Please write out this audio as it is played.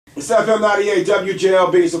It's FM98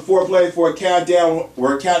 WJLB. It's a foreplay for a countdown.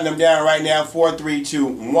 We're counting them down right now. 4, 3, 2,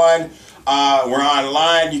 1. We're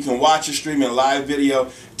online. You can watch or stream in live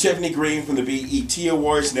video. Tiffany Green from the BET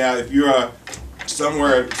Awards. Now, if you're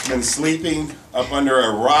somewhere been sleeping up under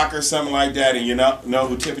a rock or something like that, and you know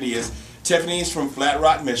who Tiffany is, Tiffany is from Flat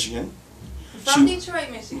Rock, Michigan. From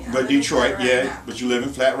Detroit, Michigan. But Detroit, yeah. But you live in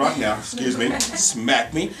Flat Rock now. Excuse me.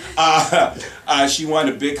 Smack me. She won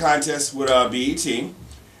a big contest with BET.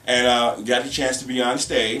 And got the chance to be on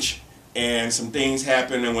stage, and some things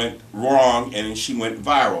happened and went wrong, and she went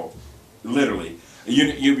viral, literally.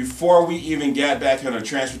 Before we even got back on the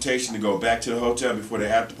transportation to go back to the hotel before the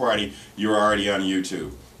after party, you were already on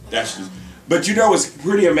YouTube. That's just. But you know, it's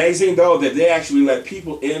pretty amazing though that they actually let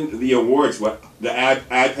people in the awards with the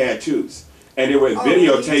iPad 2s, and they were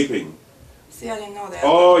videotaping. See, I didn't know that.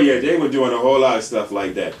 Oh yeah, they were doing a whole lot of stuff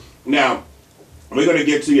like that. Now, we're going to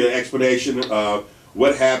get to your explanation of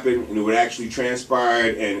what happened and what actually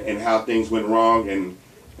transpired and how things went wrong and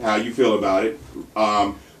how you feel about it.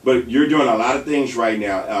 But you're doing a lot of things right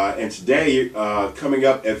now. And today, coming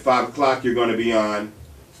up at 5 o'clock, you're going to be on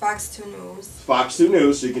Fox 2 News. Fox 2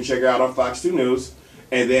 News, so you can check her out on Fox 2 News.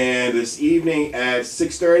 And then this evening at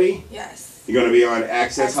 6:30, yes, you're going to be on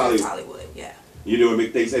Access Hollywood. Hollywood, yeah. You're doing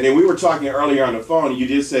big things. And then we were talking earlier on the phone, you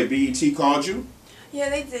did say BET called you? Yeah,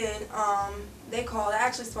 they did. They called. I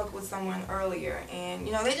actually spoke with someone earlier, and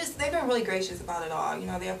you know, they've been really gracious about it all. You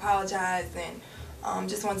know, they apologized and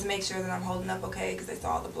just wanted to make sure that I'm holding up okay because they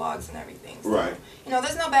saw all the blogs and everything. So, right. You know,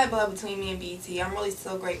 there's no bad blood between me and BET. I'm really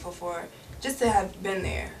so grateful for just to have been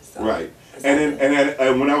there. So, right. And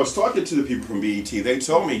when I was talking to the people from BET, they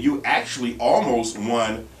told me you actually almost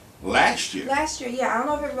won last year. Last year, yeah. I don't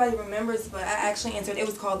know if everybody remembers, but I actually entered. It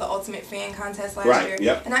was called the Ultimate Fan Contest last year.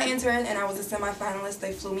 Yep. And I entered, and I was a semifinalist.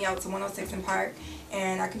 They flew me out to 106 in Park,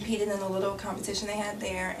 and I competed in a little competition they had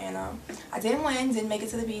there. And I didn't win, didn't make it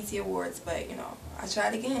to the BET Awards, but you know, I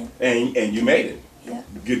tried again. And you made it. Yeah.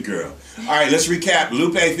 Good girl. All right, let's recap.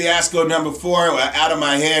 Lupe Fiasco, number 4, Out of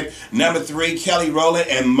My Head. Number 3, Kelly Rowland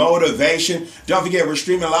and Motivation. Don't forget, we're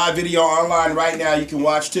streaming live video online right now. You can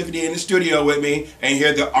watch Tiffany in the studio with me and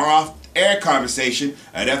hear the off-air conversation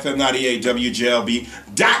at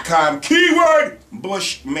FM98WJLB.com. Keyword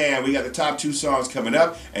Bushman. We got the top 2 songs coming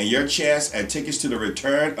up and your chance at tickets to the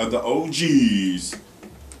return of the OGs.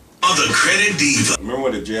 The Credit Diva. Remember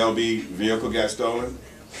when the JLB vehicle got stolen?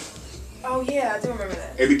 Oh yeah, I do remember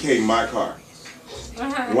that. It became my car.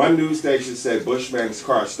 One news station said Bushman's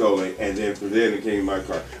car stolen, and then from then it became my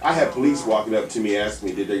car. I had police walking up to me asking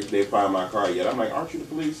me, did they find my car yet? I'm like, aren't you the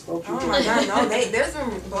police? Don't you? Oh my God, no. There's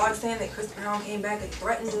some blogs saying that Chris Brown came back and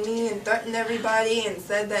threatened me and threatened everybody and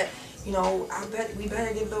said that, you know, we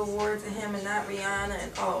better give the award to him and not Rihanna,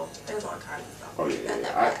 and there's all kinds of stuff. Oh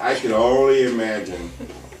yeah, I can only imagine.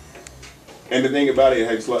 And the thing about it,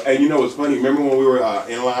 and you know what's funny? Remember when we were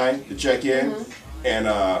in line to check in, and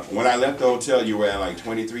when I left the hotel, you were at like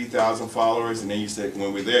 23,000 followers, and then you said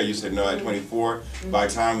when we were there, you said no at 24. By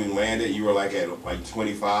the time we landed, you were like at like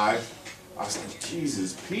 25. I was like,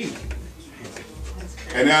 Jesus, Pete.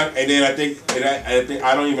 And then I think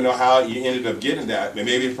I don't even know how you ended up getting that.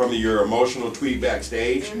 Maybe from your emotional tweet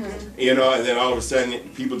backstage, you know, and then all of a sudden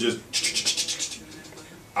people just.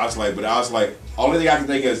 I was like, only thing I can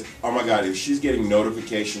think is, oh my God, if she's getting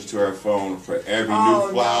notifications to her phone for every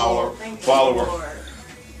new follower.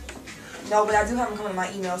 No, but I do have them coming to my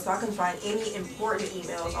email, so I couldn't find any important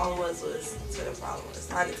emails. All it was Twitter followers.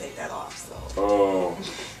 So I had to take that off. So. Oh.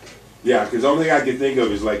 Yeah, because the only thing I can think of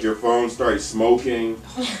is like your phone started smoking,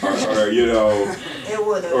 or you know, it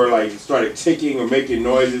would have, or like started ticking or making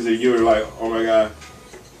noises, and you were like, oh my God.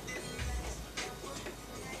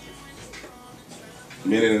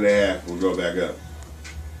 Minute and a half, we'll go back up.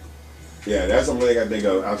 Yeah, that's the only thing I think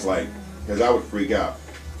of. I was like, because I would freak out.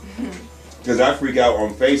 Because I freak out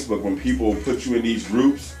on Facebook when people put you in these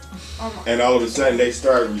groups, and all of a sudden they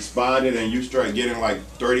start responding, and you start getting like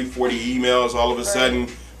 30, 40 emails all of a sudden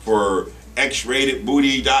for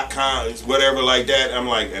xratedbooty.com, whatever like that. I'm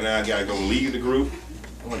like, and I gotta go leave the group.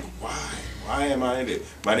 I'm like, why? Why am I in it?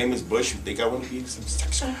 My name is Bush. You think I want to be some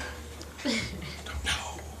sexual?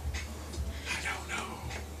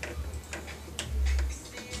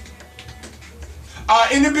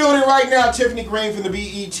 In the building right now, Tiffany Green from the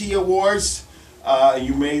BET Awards.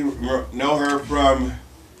 You may know her from,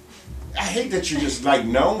 I hate that you're just like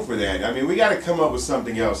known for that. I mean, we got to come up with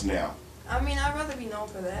something else now. I mean, I'd rather be known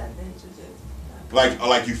for that than to just.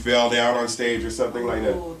 Like you fell down on stage or something like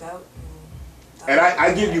that. And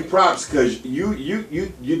I give you props because you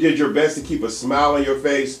did your best to keep a smile on your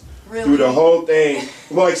face Really? through the whole thing.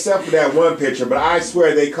 Well, except for that one picture, but I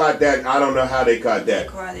swear they caught that. I don't know how they caught that.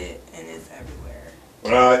 They caught it, and it's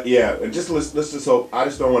everywhere. Yeah, and let's just hope. I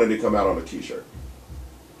just don't want it to come out on a T-shirt.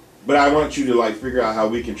 But I want you to like figure out how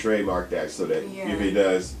we can trademark that so that if it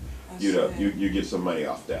does, you get some money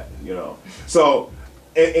off that. So.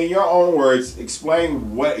 In your own words,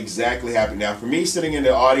 explain what exactly happened. Now, for me, sitting in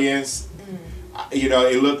the audience,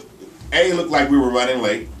 it looked like we were running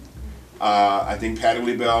late. I think Patti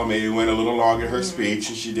LaBelle maybe went a little long in her speech,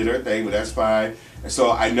 and she did her thing, but that's fine. And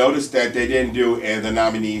so I noticed that they didn't do, and the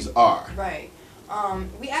nominees are. Right.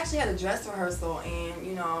 We actually had a dress rehearsal,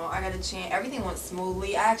 and I got a chance. Everything went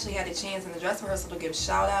smoothly. I actually had a chance in the dress rehearsal to give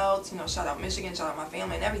shout outs. Shout out Michigan, shout out my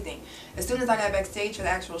family, and everything. As soon as I got backstage for the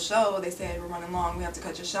actual show, they said, "We're running long. We have to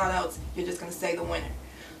cut your shout outs. You're just gonna say the winner."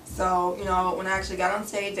 So when I actually got on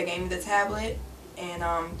stage, they gave me the tablet, and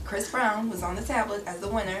Chris Brown was on the tablet as the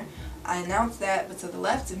winner. I announced that, but to the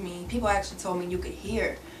left of me, people actually told me you could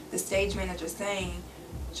hear the stage manager saying,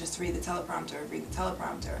 "Just read the teleprompter, read the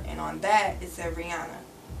teleprompter." And on that, it said Rihanna.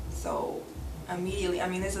 So immediately,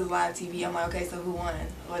 this is live TV. I'm like, okay, so who won?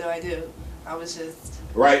 What do I do? I was just...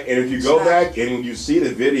 Right, and if you go back and you see the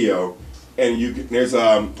video, and there's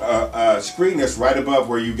a screen that's right above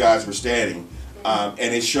where you guys were standing, and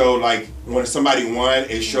it showed, like, when somebody won,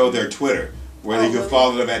 it showed their Twitter, where you could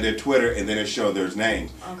follow them at their Twitter, and then it showed their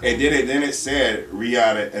names. Okay. And then it said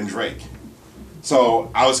Rihanna and Drake. So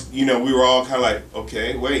I was, we were all kind of like,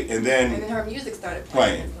 okay, wait, and then her music started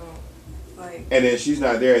playing. So, and then she's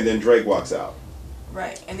not there, and then Drake walks out.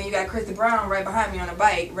 Right, and then you got Chris Brown right behind me on a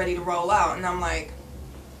bike, ready to roll out, and I'm like,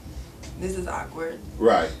 this is awkward.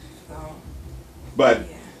 Right. So, but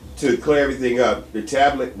to clear everything up, the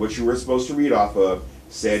tablet, which you were supposed to read off of,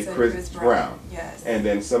 said Chris Brown. Yes. And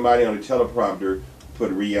then somebody on the teleprompter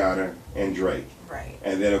put Rihanna and Drake. Right.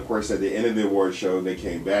 And then, of course, at the end of the award show, they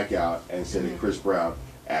came back out and said that Chris Brown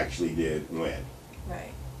actually did win.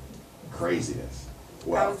 Right. Craziness.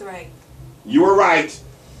 Wow. I was right. You were right.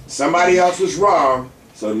 Somebody else was wrong.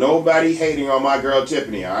 So nobody hating on my girl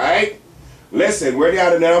Tiffany, all right? Listen, we're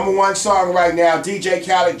down to the #1 song right now. DJ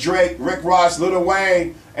Khaled, Drake, Rick Ross, Lil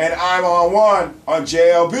Wayne, and I'm on one on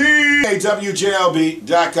JLB. Hey,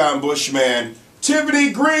 WJLB.com, Bushman. Tiffany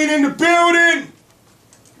Green in the building.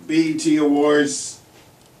 BET Awards,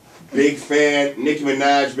 big fan. Nicki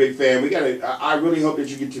Minaj, big fan. I really hope that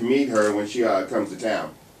you get to meet her when she comes to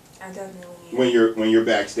town. I definitely am. When you're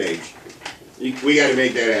backstage, we got to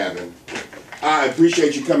make that happen. I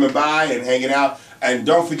appreciate you coming by and hanging out. And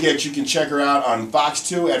don't forget, you can check her out on Fox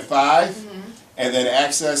 2 at 5, and then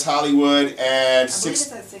Access Hollywood at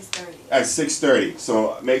 6. At 6:30. At 6:30.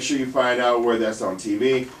 So make sure you find out where that's on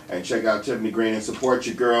TV and check out Tiffany Green and support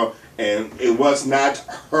your girl. And it was not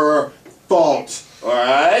her fault, all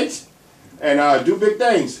right? And do big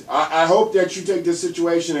things. I hope that you take this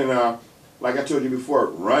situation and, like I told you before,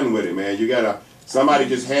 run with it, man. You gotta somebody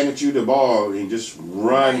just handed you the ball and just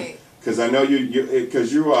run. Right. Because I know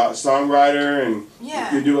because you're a songwriter and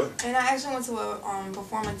you do it. And I actually went to a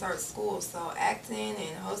performance arts school, so acting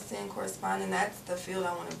and hosting, corresponding, that's the field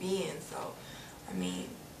I want to be in. So,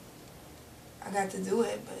 I got to do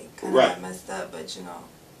it, but it kind of got messed up, but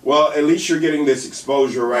Well, at least you're getting this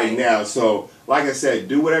exposure right now. So, like I said,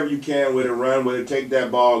 do whatever you can with it, run with it, take that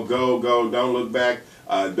ball, go, don't look back.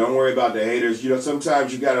 Don't worry about the haters.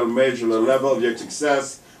 Sometimes you got to measure the level of your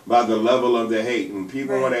success by the level of the hate. And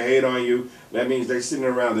people want to hate on you, that means they're sitting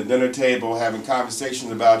around the dinner table having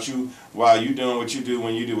conversations about you while you doing what you do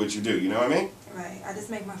when you do what you do. You know what I mean? Right. I just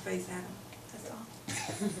make my face at them. That's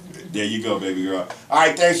all. There you go, baby girl. All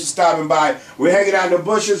right, thanks for stopping by. We're hanging out in the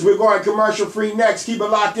bushes. We're going commercial free next. Keep it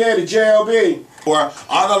locked in to JLB. Or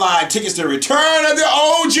on the line, tickets to Return of the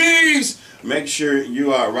OGs. Make sure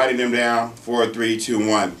you are writing them down. 4, 3, 2,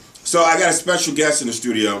 1. So I got a special guest in the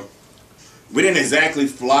studio. We didn't exactly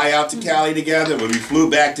fly out to Cali together, but we flew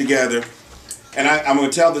back together. And I'm going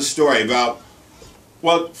to tell the story about,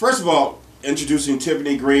 well, first of all, introducing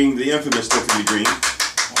Tiffany Green, the infamous Tiffany Green.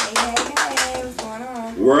 Hey, what's going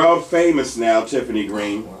on? World famous now, Tiffany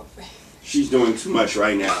Green. World famous. She's doing too much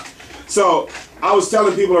right now. So I was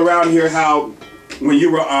telling people around here how when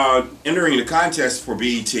you were entering the contest for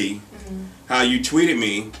BET, how you tweeted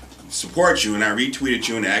me, support you, and I retweeted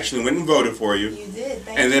you and actually went and voted for you. You did,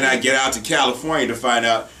 thank and then you. I get out to California to find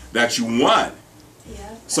out that you won.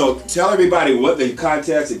 Yeah. So tell everybody what the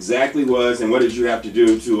contest exactly was and what did you have to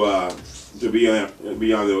do to be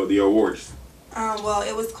on the awards. Well,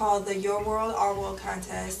 it was called the Your World, Our World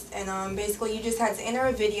contest, and basically you just had to enter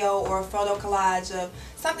a video or a photo collage of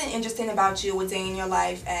something interesting about you, a day in your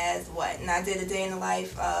life as what. And I did a day in the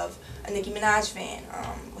life of a Nicki Minaj fan,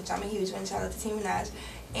 which I'm a huge one. Shout out to Team Minaj.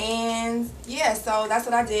 And yeah, so that's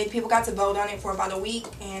what I did. People got to vote on it for about a week,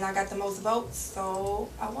 and I got the most votes, so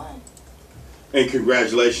I won. And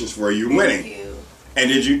congratulations for you winning. Thank you. And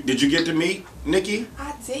did you get to meet Nikki?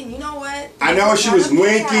 I didn't. You know what? I know she was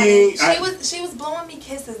winking. She was blowing me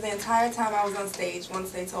kisses the entire time I was on stage.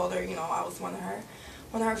 Once they told her, you know, I was one of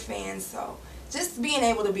her fans. So just being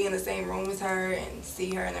able to be in the same room with her and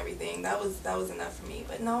see her and everything, that was enough for me.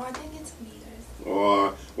 But no, I didn't get to meet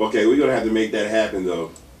her. Okay, we're gonna have to make that happen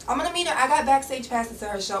though. I'm gonna meet her. I got backstage passes to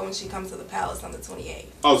her show when she comes to the Palace on the 28th.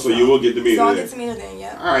 Oh, so you will get to meet her. So I'll then. get to meet her then.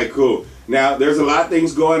 Yeah. All right, cool. Now there's a lot of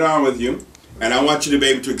things going on with you. And I want you to be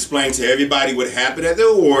able to explain to everybody what happened at the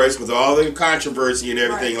awards with all the controversy and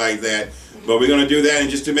everything like that. But we're going to do that in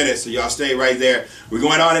just a minute, so y'all stay right there. We're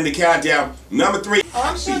going on in the countdown. Number 3. Oh,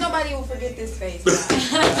 I'm sure nobody will forget this face.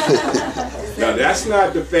 No, that's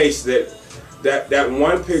not the face that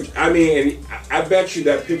one picture. I mean, and I bet you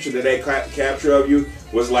that picture that they capture of you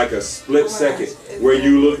was like a split second where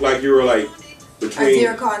you looked like you were like between a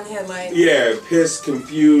deer caught in the headlights. Yeah, pissed,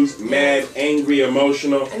 confused, mad, angry,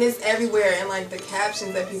 emotional. And it's everywhere, and like the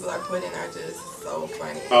captions that people are putting are just so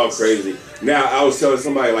funny. Oh, crazy. Now, I was telling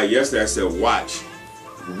somebody like yesterday, I said, watch,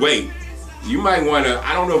 wait, you might want to,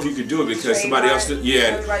 I don't know if you could do it because somebody else,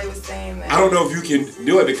 everybody was saying that. I don't know if you can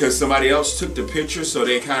do it because somebody else took the picture, so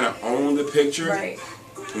they kind of own the picture. Right.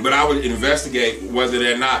 But I would investigate whether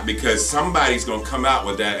they're not, because somebody's going to come out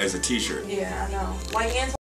with that as a t-shirt. Yeah, I know. Like Antoine